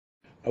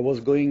I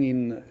was going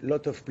in a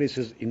lot of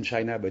places in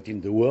China, but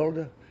in the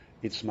world,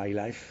 it's my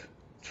life.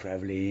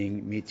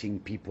 Traveling, meeting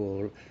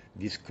people,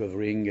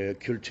 discovering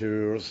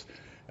cultures,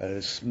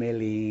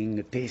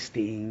 smelling,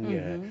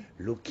 tasting,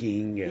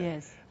 looking.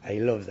 Yes. I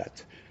love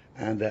that.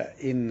 And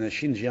in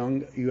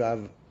Xinjiang, you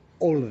have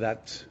all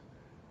that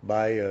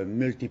by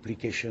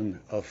multiplication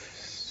of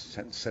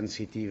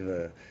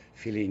sensitive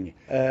feeling.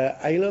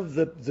 I love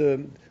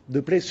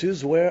the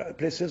places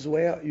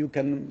where you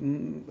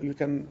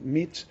can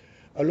meet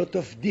a lot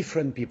of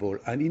different people.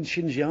 And in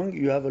Xinjiang,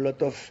 you have a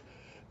lot of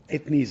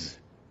ethnies,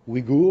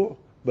 Uyghur,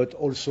 but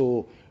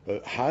also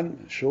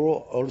Han,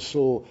 sure,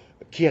 also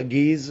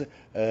Kyrgyz,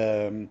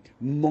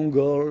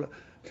 Mongol,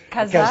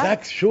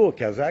 Kazakh, sure,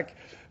 Kazakh.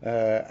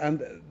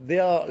 And they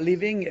are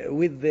living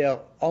with their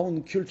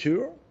own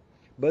culture,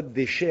 but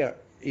they share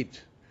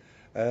it.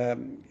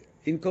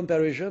 In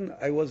comparison,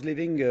 I was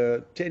living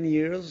 10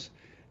 years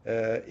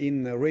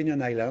in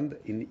Réunion Island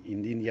in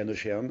the Indian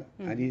Ocean,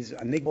 and is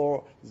an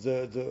for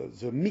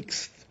the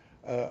mixed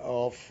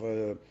of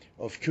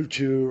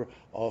culture,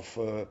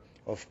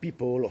 of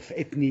people, of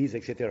ethnies,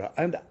 etc.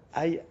 And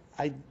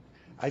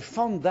I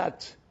found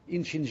that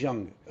in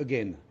Xinjiang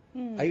again.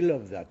 I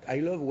love that. I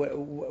love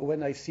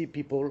when I see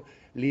people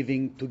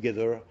living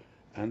together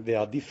and they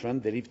are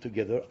different, they live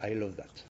together. I love that.